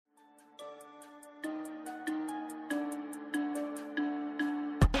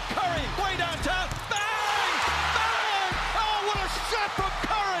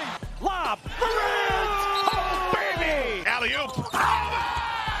Durant! Oh, baby! Alley-oop.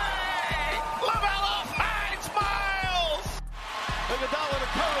 Lamella finds Miles! Iguodala to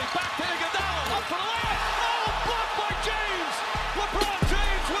Curry, back to Iguodala, up for the layup. Oh, blocked by James! LeBron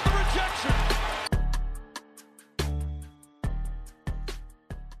James with the rejection.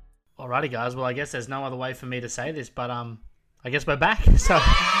 Alrighty, guys. Well, I guess there's no other way for me to say this, but I guess we're back. So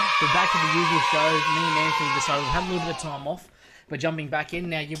we're back to the usual show. Me and Anthony decided we've had a little bit of time off. We're jumping back in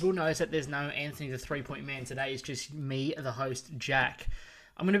now. You will notice that there's no Anthony, the 3-point man today. It's just me, the host, Jack.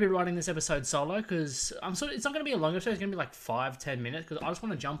 I'm going to be writing this episode solo because it's not going to be a long episode. It's going to be like 5-10 minutes because I just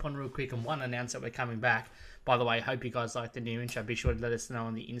want to jump on real quick and announce that we're coming back. By the way, I hope you guys like the new intro. Be sure to let us know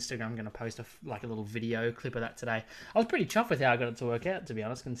on the Instagram. I'm going to post a little video clip of that today. I was pretty chuffed with how I got it to work out, to be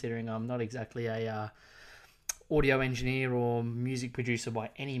honest, considering I'm not exactly a audio engineer or music producer by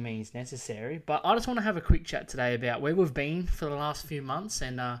any means necessary. But I just want to have a quick chat today about where we've been for the last few months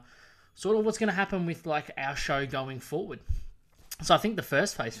and sort of what's going to happen with like our show going forward. So I think the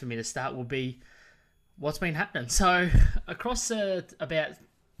first phase for me to start will be what's been happening. So across about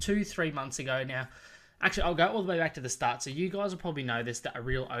 2-3 months ago now, actually I'll go all the way back to the start. So you guys will probably know this, that are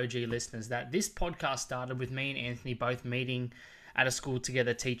real OG listeners, that this podcast started with me and Anthony both meeting at a school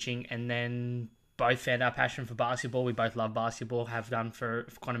together teaching, and then both found our passion for basketball. We both love basketball, have done for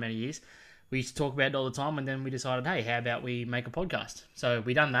quite a many years. We used to talk about it all the time, and then we decided, hey, how about we make a podcast? So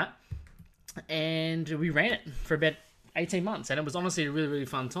we done that, and we ran it for about 18 months, and it was honestly a really, really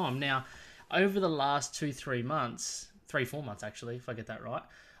fun time. Now, over the last 4 months actually, if I get that right,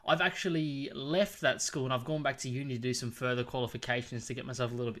 I've actually left that school and I've gone back to uni to do some further qualifications to get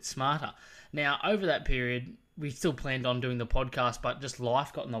myself a little bit smarter. Now, over that period, we still planned on doing the podcast, but just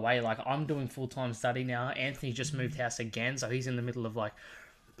life got in the way. Like, I'm doing full-time study now. Anthony just moved house again, so he's in the middle of like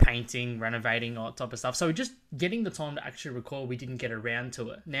painting, renovating, all that type of stuff. So just getting the time to actually record, we didn't get around to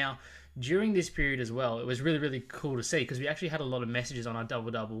it. Now, during this period as well, it was really, really cool to see because we actually had a lot of messages on our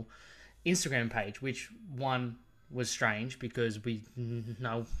Double Instagram page, which one was strange because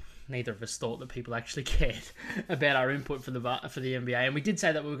neither of us thought that people actually cared about our input for the NBA, and we did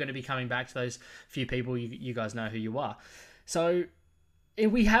say that we were going to be coming back to those few people. You guys know who you are. So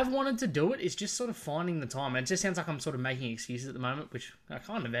if we have wanted to do it, it's just sort of finding the time. And it just sounds like I'm sort of making excuses at the moment, which I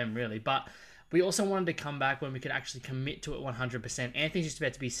kind of am really, but we also wanted to come back when we could actually commit to it 100%. Anthony's just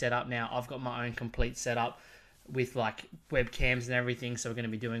about to be set up now. I've got my own complete setup with like webcams and everything, so we're going to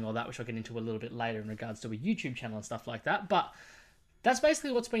be doing all that, which I'll get into a little bit later in regards to a YouTube channel and stuff like that. But that's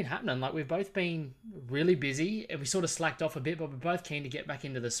basically what's been happening. Like, we've both been really busy and we sort of slacked off a bit, but we're both keen to get back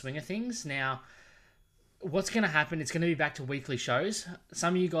into the swing of things. Now, what's going to happen, it's going to be back to weekly shows.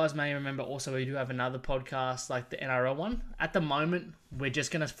 Some of you guys may remember also we do have another podcast like the NRL one. At the moment, we're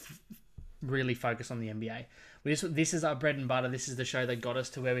just going to really focus on the NBA. This is our bread and butter. This is the show that got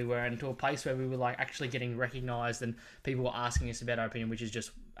us to where we were and to a place where we were like actually getting recognized and people were asking us about our opinion, which is just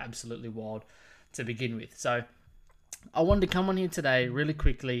absolutely wild to begin with. So I wanted to come on here today really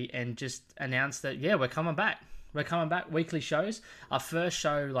quickly and just announce that, yeah, we're coming back. We're coming back, weekly shows. Our first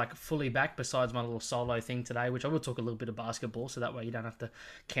show, like, fully back, besides my little solo thing today, which I will talk a little bit of basketball, so that way you don't have to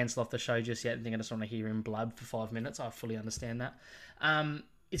cancel off the show just yet and think I just want to hear him blab for 5 minutes. I fully understand that.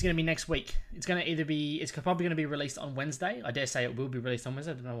 It's going to be next week. It's probably going to be released on Wednesday. I dare say it will be released on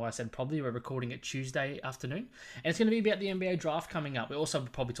Wednesday. I don't know why I said probably. We're recording it Tuesday afternoon. And it's going to be about the NBA draft coming up. We'll also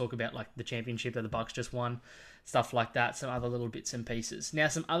probably talk about like the championship that the Bucks just won, stuff like that, some other little bits and pieces. Now,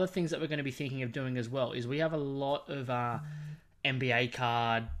 some other things that we're going to be thinking of doing as well is we have a lot of NBA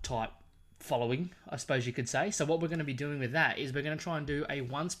card type following, I suppose you could say. So what we're going to be doing with that is we're going to try and do a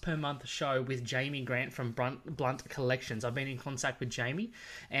once per month show with Jamie Grant from Blunt Collections. I've been in contact with Jamie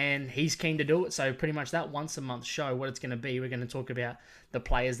and he's keen to do it. So pretty much that once a month show, what it's going to be, we're going to talk about the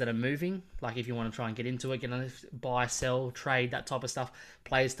players that are moving, like if you want to try and get into it, going to buy, sell, trade, that type of stuff,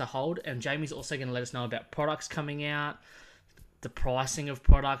 players to hold. And Jamie's also going to let us know about products coming out, the pricing of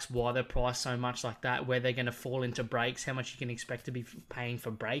products, why they're priced so much like that, where they're going to fall into breaks, how much you can expect to be paying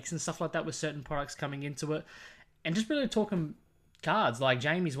for breaks and stuff like that with certain products coming into it. And just really talking cards. Like,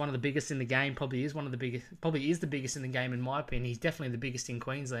 Jamie's one of the biggest in the game, probably is the biggest in the game in my opinion. He's definitely the biggest in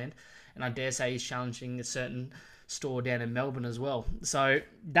Queensland, and I dare say he's challenging a certain store down in Melbourne as well. So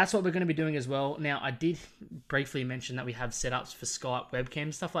that's what we're going to be doing as well. Now, I did briefly mention that we have setups for Skype,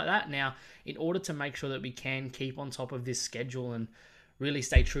 webcam, stuff like that. Now, in order to make sure that we can keep on top of this schedule and really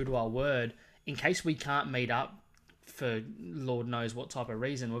stay true to our word, in case we can't meet up for Lord knows what type of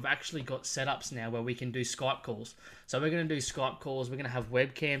reason, we've actually got setups now where we can do Skype calls. So we're going to do Skype calls. We're going to have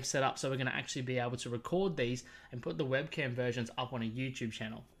webcam set up, so we're going to actually be able to record these and put the webcam versions up on a YouTube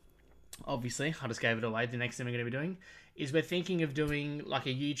channel. obviously, I just gave it away. The next thing we're going to be doing is we're thinking of doing like a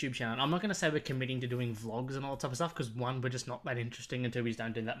YouTube channel. I'm not going to say we're committing to doing vlogs and all that type of stuff because one, we're just not that interesting until we just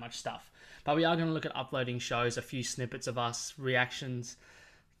don't do that much stuff. But we are going to look at uploading shows, a few snippets of us, reactions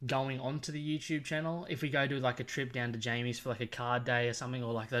going onto the YouTube channel. If we go do like a trip down to Jamie's for like a card day or something,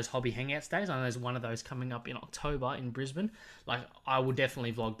 or like those hobby hangouts days, I know there's one of those coming up in October in Brisbane. Like I will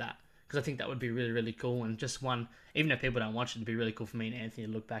definitely vlog that because I think that would be really, really cool. And just one, even if people don't watch it, it'd be really cool for me and Anthony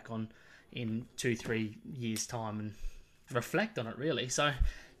to look back on in 2-3 years time and reflect on it really. So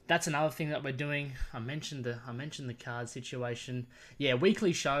that's another thing that we're doing. I mentioned the card situation. Yeah,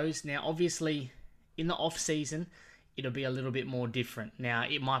 weekly shows. Now obviously in the off season it'll be a little bit more different. Now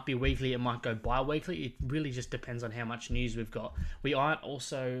it might be weekly, it might go bi-weekly. It really just depends on how much news we've got. We might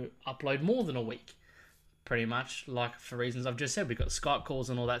also upload more than a week, pretty much, like for reasons I've just said. We've got Skype calls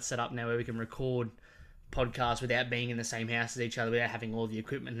and all that set up now where we can record podcasts without being in the same house as each other, without having all the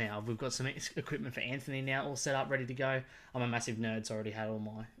equipment now. We've got some equipment for Anthony now all set up, ready to go. I'm a massive nerd, so I already had all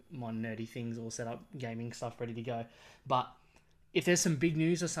my nerdy things all set up, gaming stuff ready to go. But if there's some big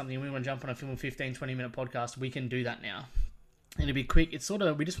news or something and we want to jump on a film 15-20 minute podcast, we can do that now. And it'll be quick. It's sort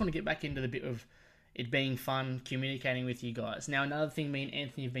of, we just want to get back into the bit of it being fun, communicating with you guys. Now, another thing me and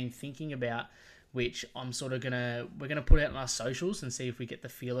Anthony have been thinking about, which I'm sort of we're gonna put out on our socials and see if we get the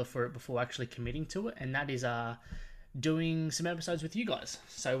feeler for it before actually committing to it, and that is doing some episodes with you guys.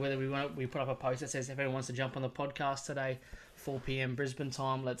 So whether we put up a post that says if anyone wants to jump on the podcast today, 4 p.m. Brisbane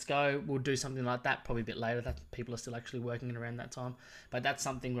time, let's go. We'll do something like that probably a bit later, that people are still actually working around that time. But that's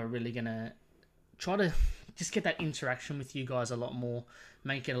something we're really gonna try to just get that interaction with you guys a lot more,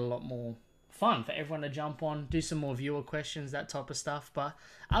 make it a lot more fun for everyone to jump on, do some more viewer questions, that type of stuff. But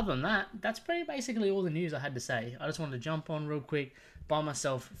other than that, that's pretty basically all the news I had to say. I just wanted to jump on real quick, buy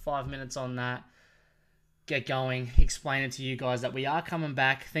myself 5 minutes on that, get going, explain it to you guys that we are coming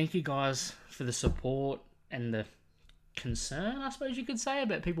back. Thank you guys for the support and the concern, I suppose you could say,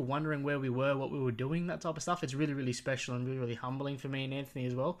 about people wondering where we were, what we were doing, that type of stuff. It's really, really special and really, really humbling for me and Anthony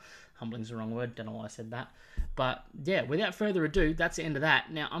as well. Humbling's the wrong word, don't know why I said that. But yeah, without further ado, that's the end of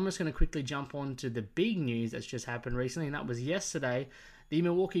that. Now I'm just going to quickly jump on to the big news that's just happened recently, and that was yesterday. The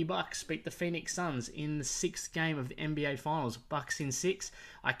Milwaukee Bucks beat the Phoenix Suns in the 6th game of the NBA Finals. Bucks in 6.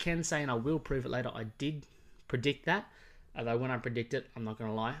 I can say, and I will prove it later, I did predict that. Although when I predict it, I'm not going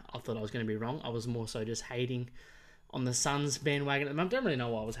to lie, I thought I was going to be wrong. I was more so just hating on the Suns bandwagon at the moment. I don't really know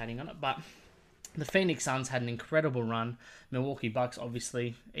why I was hating on it, but the Phoenix Suns had an incredible run. Milwaukee Bucks,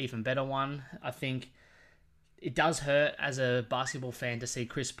 obviously, even better one. I think it does hurt as a basketball fan to see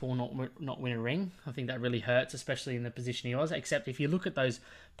Chris Paul not win a ring. I think that really hurts, especially in the position he was. Except if you look at those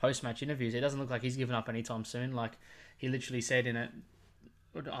post-match interviews, it doesn't look like he's given up anytime soon. Like, he literally said in it,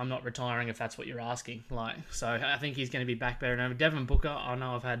 I'm not retiring if that's what you're asking. Like, so I think he's going to be back better. Now, Devin Booker, I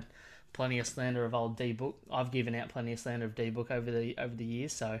know I've had plenty of slander of old D-Book. I've given out plenty of slander of D-Book over the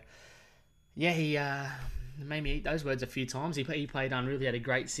years. So, yeah, he made me eat those words a few times. He played unreal. He had a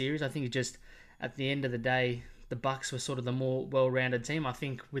great series. I think just at the end of the day, the Bucks were sort of the more well-rounded team. I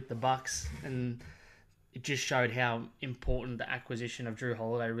think with the Bucks, and it just showed how important the acquisition of Jrue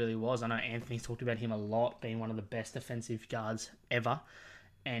Holiday really was. I know Anthony's talked about him a lot, being one of the best defensive guards ever,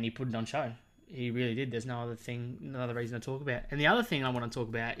 and he put it on show. He really did. There's no other reason to talk about. And the other thing I want to talk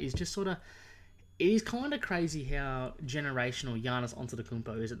about is just sort of, it is kind of crazy how generational Giannis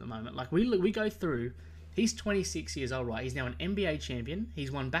Antetokounmpo is at the moment. Like, we go through, he's 26 years old, right? He's now an NBA champion.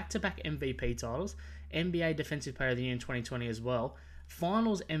 He's won back-to-back MVP titles, NBA Defensive Player of the Year in 2020 as well,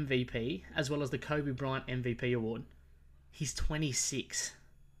 Finals MVP, as well as the Kobe Bryant MVP award. He's 26.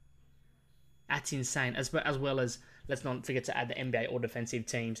 That's insane. As well as, let's not forget to add the NBA All Defensive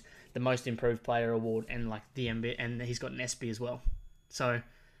Teams, the Most Improved Player award, and like the NBA, and he's got an ESPY as well. So,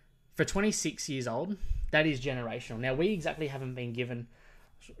 for 26 years old, that is generational. Now, we exactly haven't been given,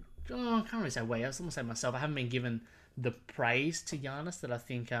 I can't really say we, I was going to say myself, I haven't been given the praise to Giannis that I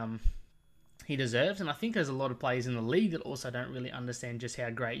think he deserves. And I think there's a lot of players in the league that also don't really understand just how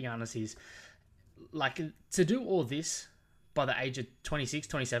great Giannis is. Like, to do all this by the age of 26,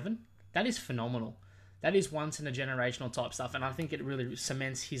 27, that is phenomenal. That is once in a generational type stuff, and I think it really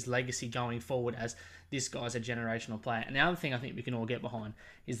cements his legacy going forward as this guy's a generational player. And the other thing I think we can all get behind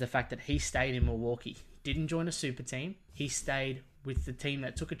is the fact that he stayed in Milwaukee, didn't join a super team. He stayed with the team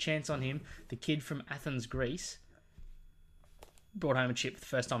that took a chance on him. The kid from Athens, Greece, brought home a chip for the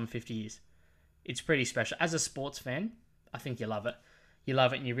first time in 50 years. It's pretty special. As a sports fan, I think you love it. You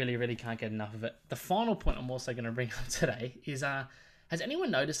love it, and you really, really can't get enough of it. The final point I'm also going to bring up today is, has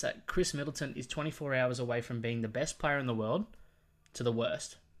anyone noticed that Chris Middleton is 24 hours away from being the best player in the world to the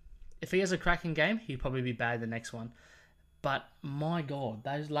worst? If he has a cracking game, he'd probably be bad the next one. But my God,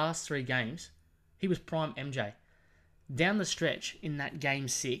 those last 3 games, he was prime MJ. Down the stretch in that game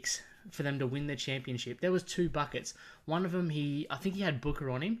 6 for them to win the championship, there was 2 buckets. One of them, I think he had Booker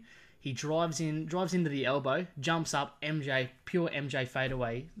on him. He drives into the elbow, jumps up, MJ, pure MJ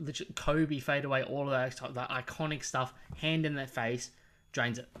fadeaway, literally Kobe fadeaway, all of that iconic stuff, hand in their face,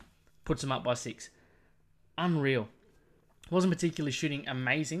 drains it, puts him up by 6. Unreal. Wasn't particularly shooting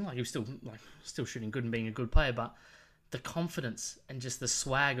amazing, he was still shooting good and being a good player, but the confidence and just the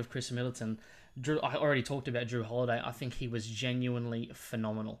swag of Chris Middleton. I already talked about Jrue Holiday. I think he was genuinely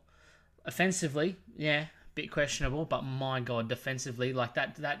phenomenal. Offensively, yeah, bit questionable, but my God, defensively,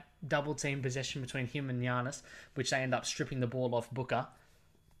 that double team possession between him and Giannis, which they end up stripping the ball off Booker,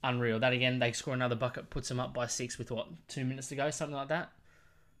 unreal. That again, they score another bucket, puts them up by 6 with 2 minutes to go, something like that.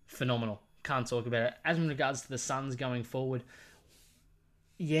 Phenomenal. Can't talk about it. As in regards to the Suns going forward,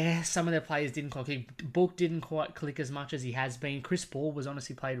 yeah, some of their players didn't click. Book didn't quite click as much as he has been. Chris Paul was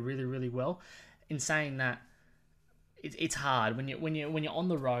honestly played really, really well. In saying that, it's hard when you're on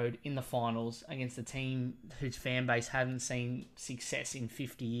the road in the finals against a team whose fan base hadn't seen success in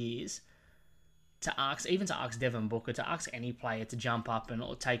 50 years. To ask Devin Booker, to ask any player to jump up and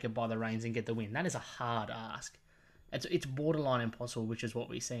or take it by the reins and get the win, that is a hard ask. It's borderline impossible, which is what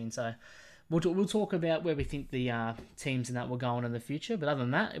we've seen. So we'll talk about where we think the teams and that will go on in the future. But other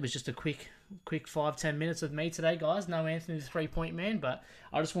than that, it was just a quick 5-10 minutes of me today, guys. No Anthony the 3-point man, but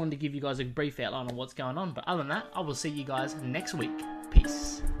I just wanted to give you guys a brief outline on what's going on. But other than that, I will see you guys next week.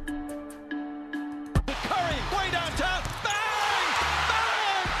 Peace. Curry, way downtown. Bang!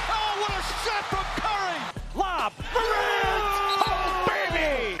 Bang! Oh, what a shot from Curry! Lob.